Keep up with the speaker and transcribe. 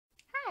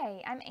Hi,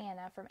 I'm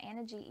Anna from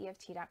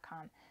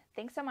AnnaGEFT.com.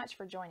 Thanks so much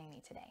for joining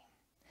me today.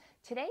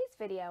 Today's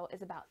video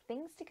is about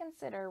things to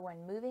consider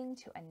when moving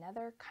to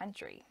another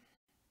country.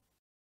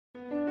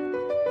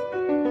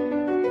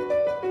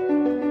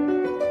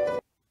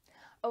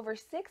 Over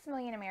 6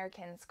 million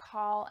Americans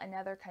call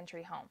another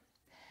country home,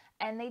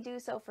 and they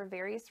do so for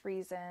various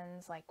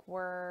reasons like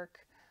work,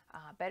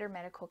 better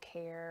medical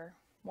care,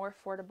 more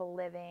affordable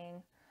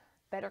living,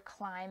 better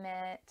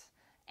climate,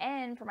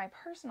 and for my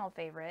personal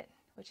favorite,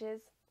 which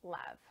is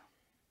love.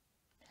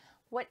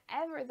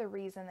 Whatever the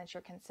reason that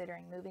you're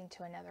considering moving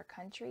to another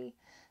country,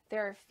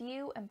 there are a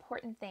few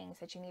important things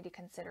that you need to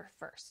consider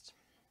first.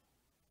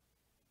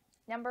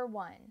 Number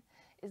one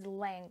is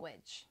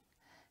language.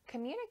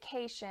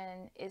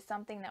 Communication is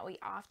something that we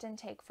often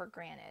take for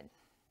granted.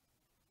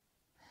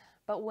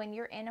 But when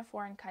you're in a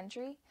foreign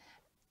country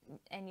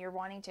and you're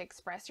wanting to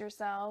express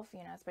yourself,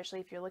 especially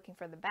if you're looking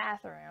for the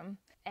bathroom,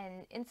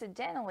 and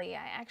incidentally,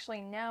 I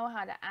actually know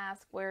how to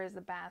ask where is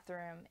the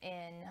bathroom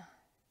in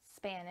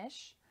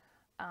Spanish,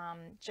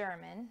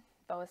 German,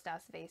 wo ist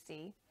das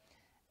WC,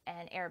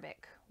 and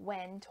Arabic,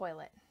 when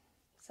toilet.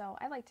 So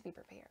I like to be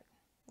prepared,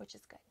 which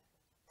is good.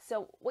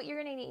 So what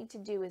you're going to need to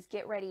do is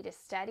get ready to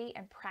study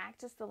and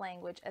practice the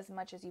language as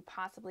much as you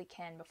possibly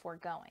can before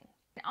going.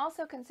 And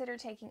also consider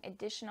taking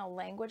additional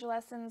language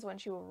lessons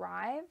once you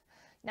arrive.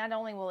 Not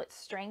only will it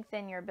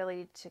strengthen your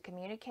ability to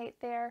communicate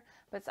there,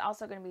 but it's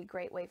also going to be a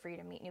great way for you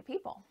to meet new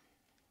people.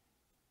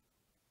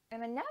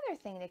 And another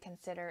thing to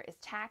consider is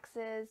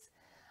taxes.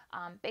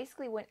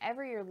 Basically,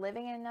 whenever you're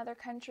living in another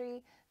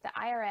country, the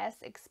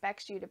IRS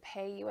expects you to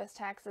pay U.S.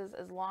 taxes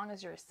as long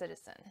as you're a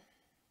citizen.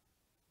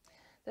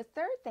 The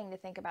third thing to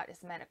think about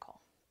is medical.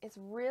 It's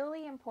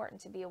really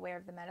important to be aware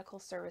of the medical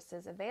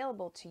services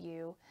available to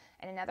you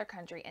in another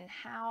country and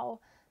how,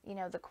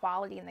 the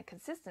quality and the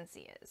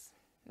consistency is.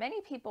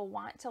 Many people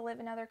want to live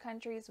in other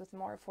countries with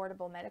more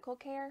affordable medical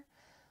care,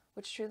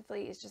 which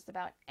truthfully is just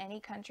about any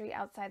country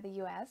outside the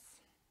U.S.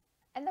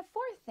 And the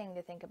fourth thing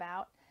to think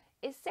about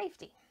is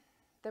safety.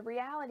 The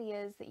reality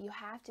is that you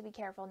have to be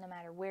careful no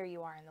matter where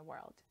you are in the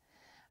world.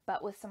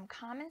 But with some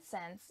common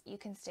sense, you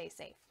can stay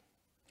safe.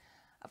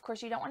 Of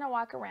course, you don't want to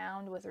walk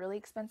around with really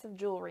expensive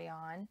jewelry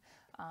on,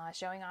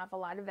 showing off a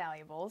lot of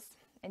valuables,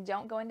 and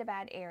don't go into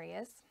bad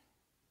areas.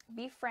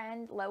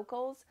 Befriend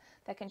locals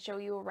that can show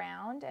you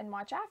around and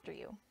watch after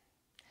you.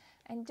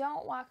 And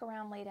don't walk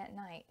around late at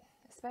night,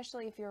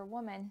 especially if you're a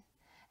woman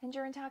and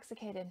you're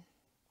intoxicated.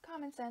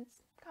 Common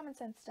sense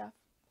stuff.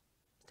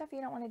 Stuff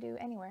you don't want to do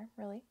anywhere,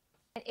 really.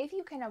 And if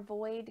you can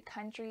avoid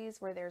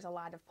countries where there's a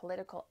lot of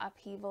political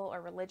upheaval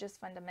or religious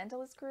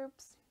fundamentalist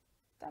groups,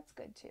 that's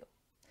good too.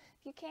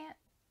 If you can't,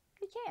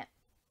 you can't.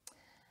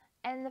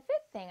 And the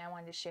fifth thing I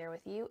wanted to share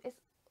with you is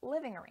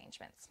living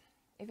arrangements.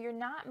 If you're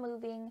not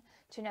moving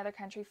to another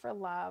country for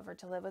love or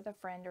to live with a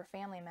friend or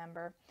family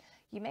member,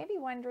 you may be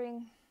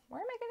wondering,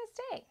 where am I going to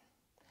stay?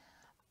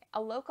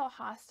 A local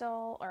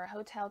hostel or a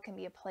hotel can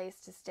be a place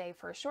to stay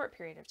for a short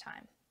period of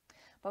time.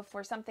 But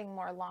for something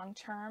more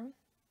long-term,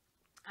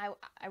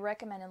 I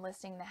recommend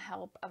enlisting the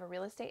help of a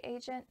real estate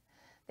agent.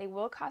 They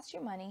will cost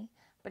you money,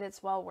 but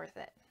it's well worth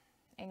it.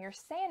 And your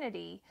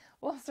sanity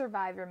will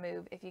survive your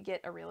move if you get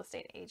a real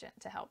estate agent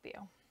to help you.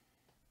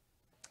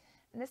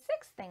 And the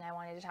sixth thing I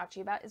wanted to talk to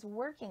you about is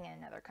working in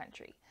another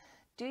country.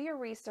 Do your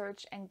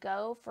research and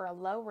go for a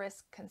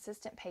low-risk,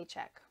 consistent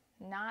paycheck,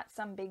 not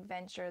some big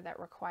venture that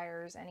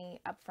requires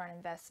any upfront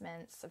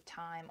investments of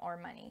time or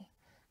money,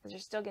 because you're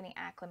still getting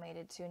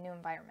acclimated to a new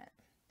environment.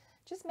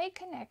 Just make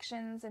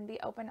connections and be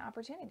open to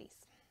opportunities.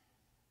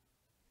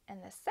 And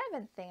the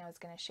seventh thing I was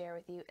going to share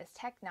with you is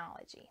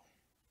technology.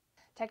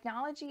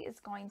 Technology is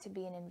going to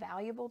be an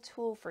invaluable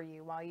tool for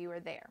you while you are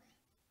there.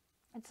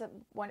 It's a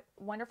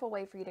wonderful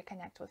way for you to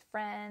connect with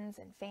friends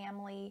and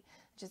family.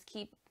 Just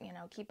keep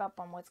up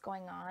on what's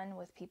going on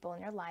with people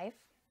in your life.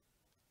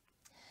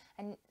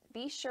 And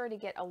be sure to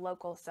get a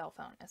local cell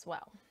phone as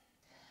well.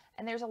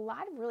 And there's a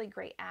lot of really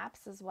great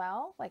apps as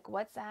well, like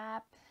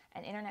WhatsApp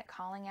and internet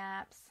calling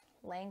apps,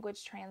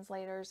 language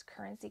translators,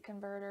 currency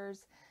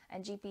converters,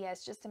 and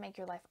GPS, just to make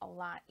your life a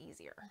lot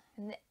easier.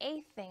 And the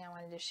eighth thing I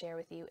wanted to share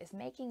with you is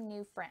making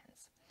new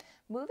friends.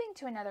 Moving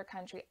to another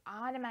country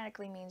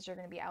automatically means you're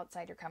going to be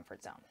outside your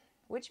comfort zone,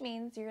 which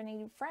means you're going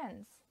to need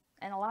friends,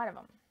 and a lot of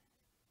them.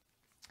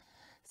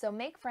 So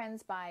make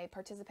friends by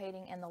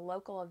participating in the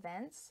local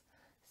events.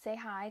 Say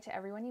hi to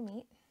everyone you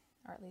meet,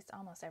 or at least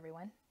almost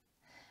everyone.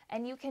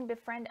 And you can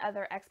befriend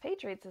other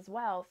expatriates as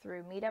well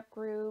through meetup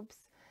groups.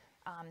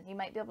 You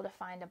might be able to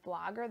find a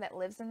blogger that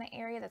lives in the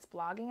area that's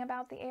blogging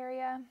about the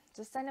area.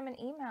 Just send them an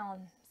email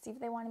and see if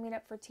they want to meet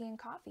up for tea and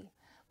coffee.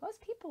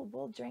 Most people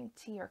will drink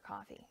tea or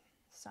coffee,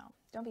 so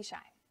don't be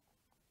shy.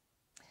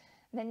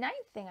 The ninth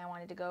thing I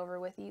wanted to go over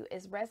with you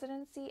is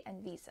residency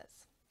and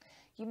visas.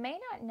 You may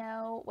not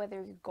know whether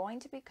you're going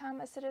to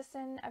become a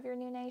citizen of your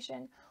new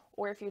nation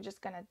or if you're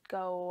just going to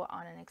go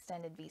on an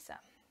extended visa.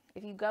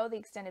 If you go the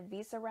extended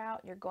visa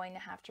route, you're going to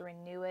have to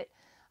renew it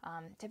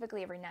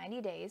typically every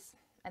 90 days.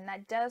 And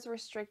that does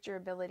restrict your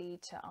ability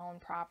to own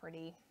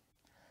property.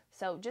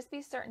 So just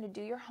be certain to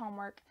do your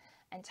homework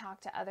and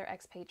talk to other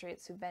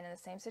expatriates who've been in the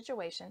same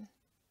situation.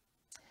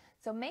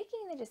 So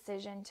making the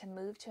decision to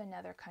move to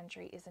another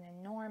country is an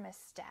enormous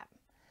step.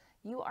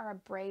 You are a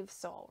brave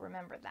soul,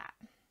 remember that.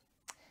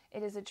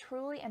 It is a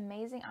truly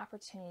amazing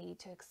opportunity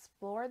to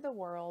explore the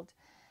world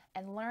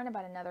and learn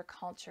about another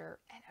culture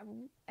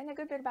and a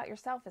good bit about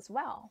yourself as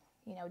well.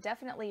 You know,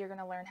 definitely you're going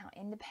to learn how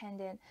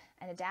independent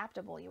and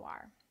adaptable you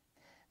are.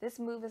 This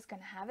move is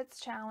going to have its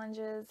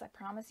challenges, I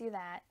promise you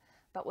that,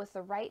 but with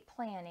the right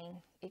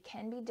planning, it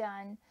can be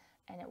done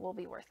and it will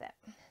be worth it.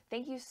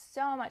 Thank you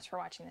so much for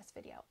watching this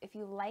video. If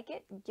you like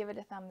it, give it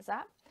a thumbs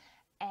up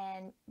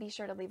and be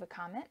sure to leave a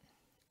comment.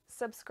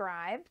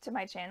 Subscribe to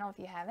my channel if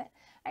you haven't,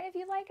 and if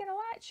you like it a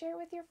lot, share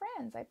with your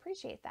friends. I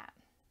appreciate that.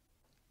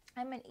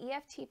 I'm an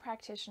EFT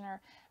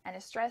practitioner and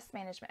a stress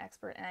management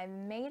expert, and I've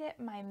made it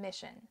my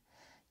mission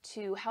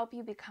to help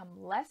you become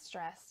less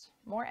stressed,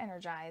 more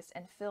energized,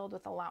 and filled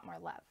with a lot more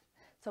love.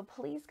 So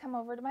please come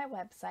over to my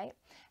website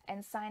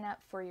and sign up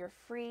for your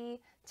free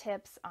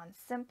tips on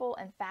simple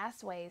and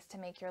fast ways to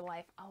make your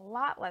life a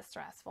lot less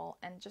stressful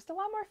and just a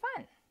lot more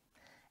fun.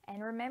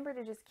 And remember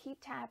to just keep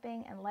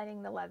tapping and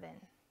letting the love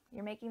in.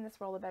 You're making this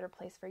world a better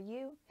place for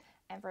you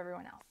and for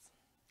everyone else.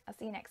 I'll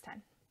see you next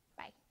time.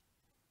 Bye.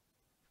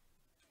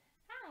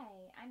 Hi,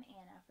 I'm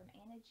Anna from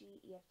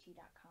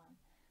AnnaGEFT.com.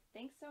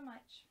 Thanks so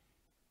much.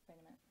 Wait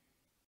a minute.